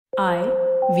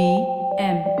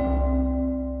IVM.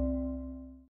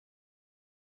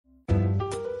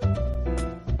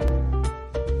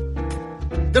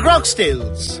 The Crocs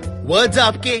Tales. Words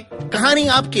आपके, कहानी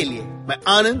आपके लिए by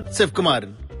Anand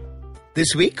Sivkumaran.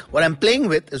 This week, what I'm playing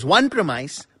with is one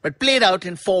premise, but played out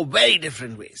in 4 very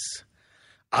different ways.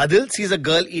 Adil sees a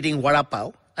girl eating vada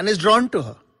pav and is drawn to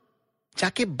her.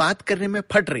 जाके बात करने में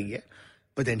फट रही है,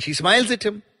 but then she smiles at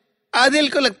him.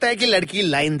 Adil को लगता है कि लड़की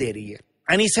लाइन दे रही है,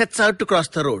 and he sets out to cross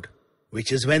the road,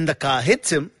 which is when the car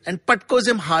hits him and patkos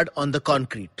him hard on the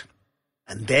concrete.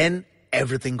 And then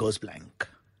everything goes blank.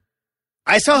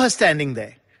 I saw her standing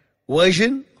there.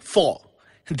 Version 4.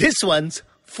 This one's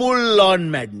full-on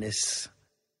madness.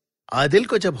 Adil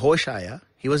को जब होश आया,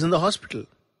 he was in the hospital.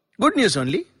 Good news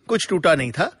only, कुछ टूटा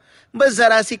नहीं था, बस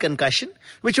जरा सी concussion,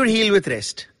 which would heal with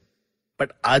rest.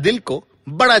 But Adil को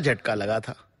बड़ा झटका लगा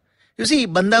था. You see,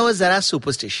 बंदा was जरा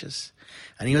superstitious.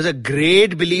 And he was a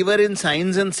great believer in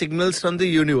signs and signals from the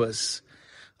universe.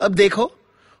 अब देखो,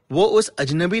 वो उस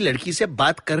अजनबी लड़की से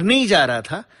बात करने ही जा रहा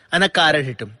था, and a car had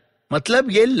hit him.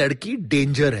 मतलब ये लड़की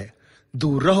डेंजर है,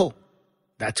 दूर रहो.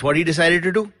 That's what he decided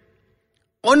to do.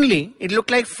 Only, it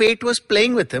looked like fate was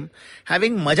playing with him,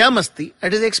 having maja masti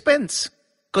at his expense.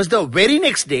 Because the very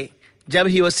next day, जब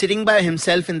he was sitting by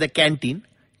himself in the canteen,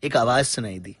 एक आवाज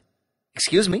सुनाई दी.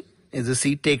 Excuse me, is the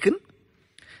seat taken?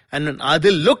 And when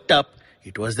Adil looked up,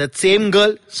 it was that same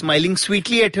girl smiling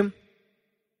sweetly at him.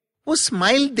 वो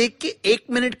smile देख के 1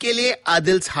 minute के लिए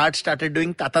Adil's heart started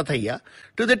doing ताता थैया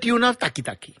to the tune of ताकी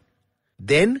ताकी.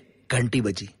 Then घंटी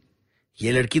बजी.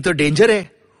 ये लड़की तो डेंजर है.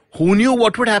 Who knew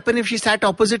what would happen if she sat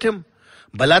opposite him?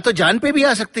 भला तो जान पे भी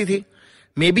आ सकती थी.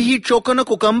 Maybe he'd choke on a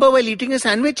cucumber while eating a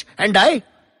sandwich and die.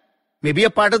 Maybe a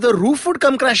part of the roof would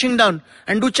come crashing down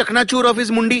and do चकनाचूर of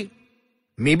his मुंडी.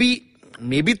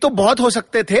 Maybe तो बहुत हो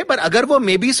सकते थे, पर अगर वो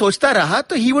maybe सोचता रहा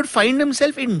तो he would find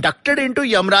himself inducted into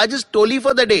Yamraj's toli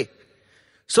for the day.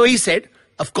 So he said,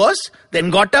 of course,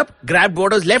 then got up, grabbed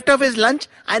what was left of his lunch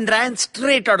and ran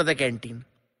straight out of the canteen.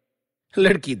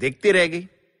 लड़की देखती रह गई.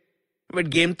 But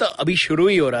game तो अभी शुरू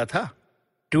ही हो रहा था.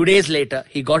 2 days later,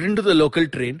 he got into the local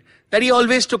train that he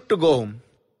always took to go home.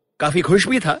 काफी खुश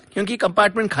भी था क्योंकि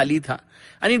compartment खाली था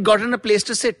and he'd gotten a place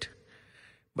to sit.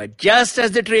 But just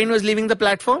as the train was leaving the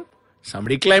platform,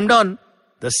 somebody climbed on.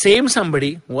 The same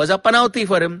somebody was a panauti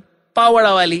for him.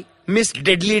 Pavada wali, Miss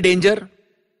Deadly Danger.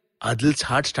 Adil's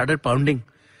heart started pounding.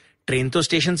 Train तो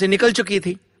station से निकल चुकी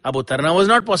थी. अब उतरना was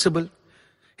not possible.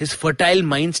 His fertile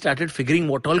mind started figuring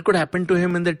what all could happen to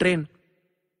him in the train.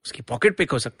 उसकी pocket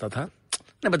pick हो सकता था.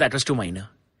 No, but that was too minor.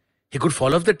 He could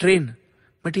fall off the train.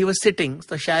 But he was sitting,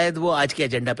 तो शायद वो आज के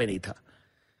agenda पे नहीं था.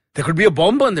 There could be a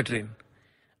bomb on the train.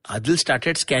 Adil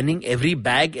started scanning every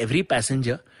bag, every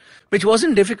passenger, which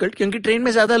wasn't difficult क्योंकि train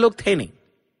में ज्यादा लोग थे नहीं.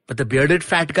 But the bearded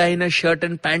fat guy in a shirt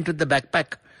and pant with the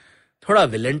backpack, थोड़ा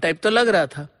villain type तो लग रहा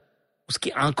था. उसकी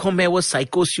आंखों में वो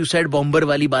साइको सुसाइड बॉम्बर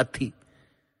वाली बात थी.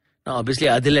 Now obviously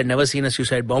Adil had never seen a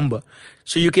suicide bomber,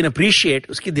 so you can appreciate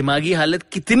उसकी दिमागी हालत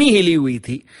कितनी हिली हुई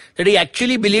थी that he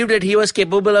actually believed that he was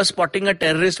capable of spotting a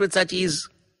terrorist with such ease.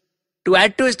 To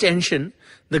add to his tension,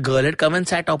 the girl had come and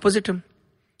sat opposite him.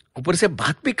 ऊपर से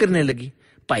बात भी करने लगी,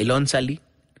 पाइलॉन साली.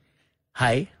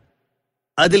 Hi.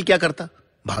 Adil क्या करता?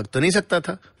 भाग तो नहीं सकता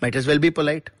था. Might as well be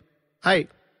polite. Hi.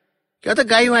 You're the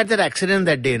guy who had that accident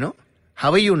that day, no?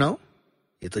 How are you now?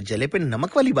 ये तो जले पे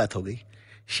नमक वाली बात हो गई.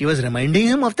 She was reminding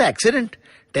him of the accident,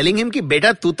 telling him कि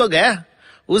बेटा तू तो गया,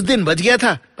 उस दिन बच गया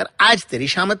था, पर आज तेरी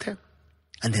शामत है.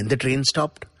 And then the train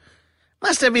stopped.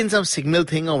 Must have been some signal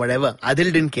thing or whatever.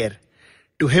 Adil didn't care.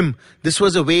 To him, this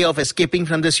was a way of escaping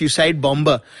from the suicide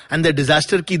bomber and the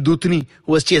disaster ki dutni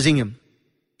who was chasing him.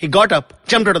 He got up,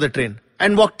 jumped out of the train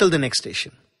and walked till the next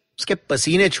station. उसके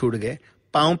पसीने छूट गए,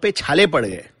 पांव पे छाले पड़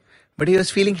गए. But he was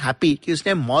feeling happy कि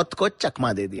उसने मौत को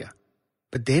चकमा दे दिया.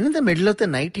 But then in the middle of the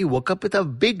night, he woke up with a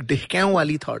big dihkyan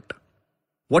wali thought.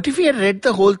 What if he had read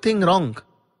the whole thing wrong?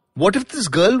 What if this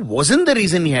girl wasn't the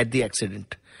reason he had the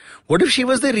accident? What if she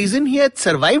was the reason he had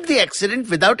survived the accident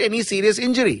without any serious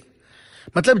injury?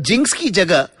 मतलब jinx की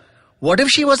जगह, what if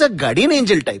she was a guardian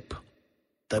angel type?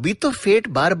 तभी तो fate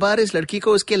बार बार इस लड़की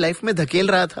को उसके life में धकेल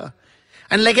रहा था.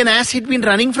 And like an ass, he'd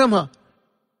been running from her.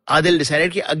 Adil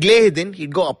decided कि अगले ही दिन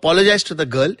he'd go apologize to the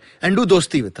girl and do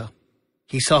dosti with her.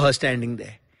 He saw her standing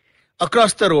there,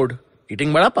 across the road,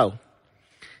 eating vada pav.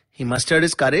 He mustered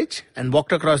his courage and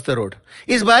walked across the road.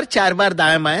 इस बार 4 बार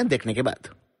दाएं बाएं देखने के बाद.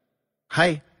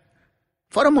 Hi.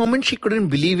 For a moment she couldn't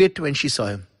believe it when she saw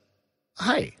him.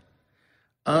 Hi.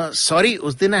 Sorry,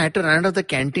 उस दिन I had to run out of the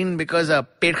canteen because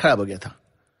पेट खराब हो गया था.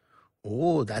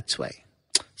 Oh, that's why.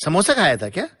 समोसा खाया था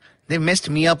क्या? They messed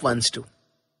me up once too.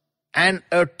 And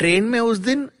train में उस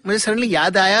दिन मुझे सडनली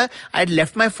याद आया I had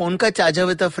left my phone का चार्जर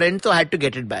विद अ फ्रेंड, तो I had to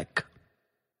get it back.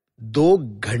 2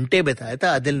 घंटे बिताया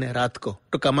था आदिल ने रात को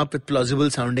to come up with plausible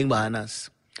sounding बहानास.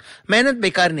 मेहनत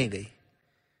बेकार नहीं गई.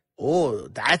 Oh,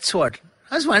 that's what.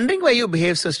 I was wondering why you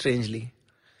behave so strangely.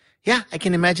 Yeah, I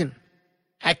can imagine.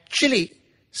 Actually,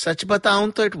 सच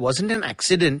बताऊं तो it wasn't an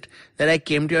accident that I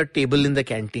came to your table in the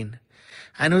canteen.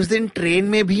 And उस दिन train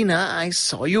में भी ना, I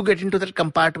saw you get into that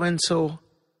compartment, so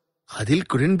Adil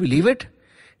couldn't believe it.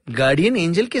 Guardian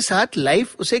angel के साथ life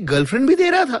उसे girlfriend भी दे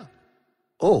रहा था.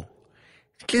 Oh,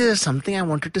 actually there's something I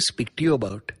wanted to speak to you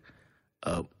about.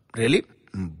 Really?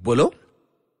 बोलो.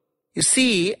 You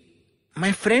see,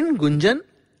 my friend Gunjan,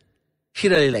 she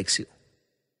really likes you.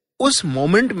 उस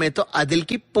moment में तो आदिल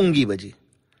की पुंगी बजी.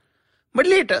 But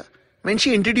later, when she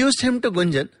introduced him to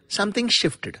Gunjan, something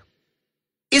shifted.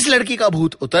 इस लड़की का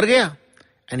भूत उतर गया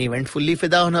and he went fully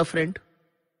fida on her friend.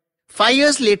 5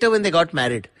 years later when they got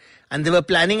married and they were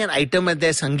planning an item at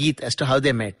their Sangeet as to how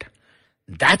they met,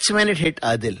 that's when it hit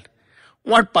Adil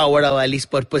what Pawada Wali's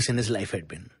purpose in his life had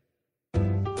been.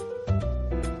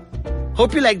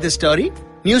 Hope you liked this story.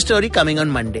 New story coming on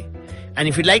Monday. And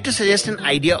if you'd like to suggest an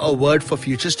idea or word for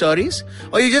future stories,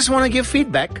 or you just want to give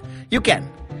feedback, you can.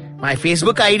 My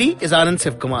Facebook ID is Anand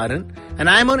Sivkumaran, and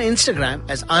I'm on Instagram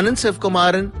as Anand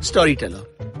Sivkumaran Storyteller.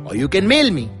 Or you can mail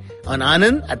me on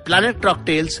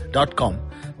anand@planetcrocktales.com.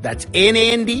 That's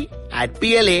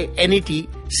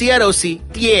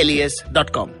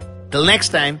ANAND@PLANETCROCTALES.com. Till next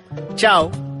time, ciao.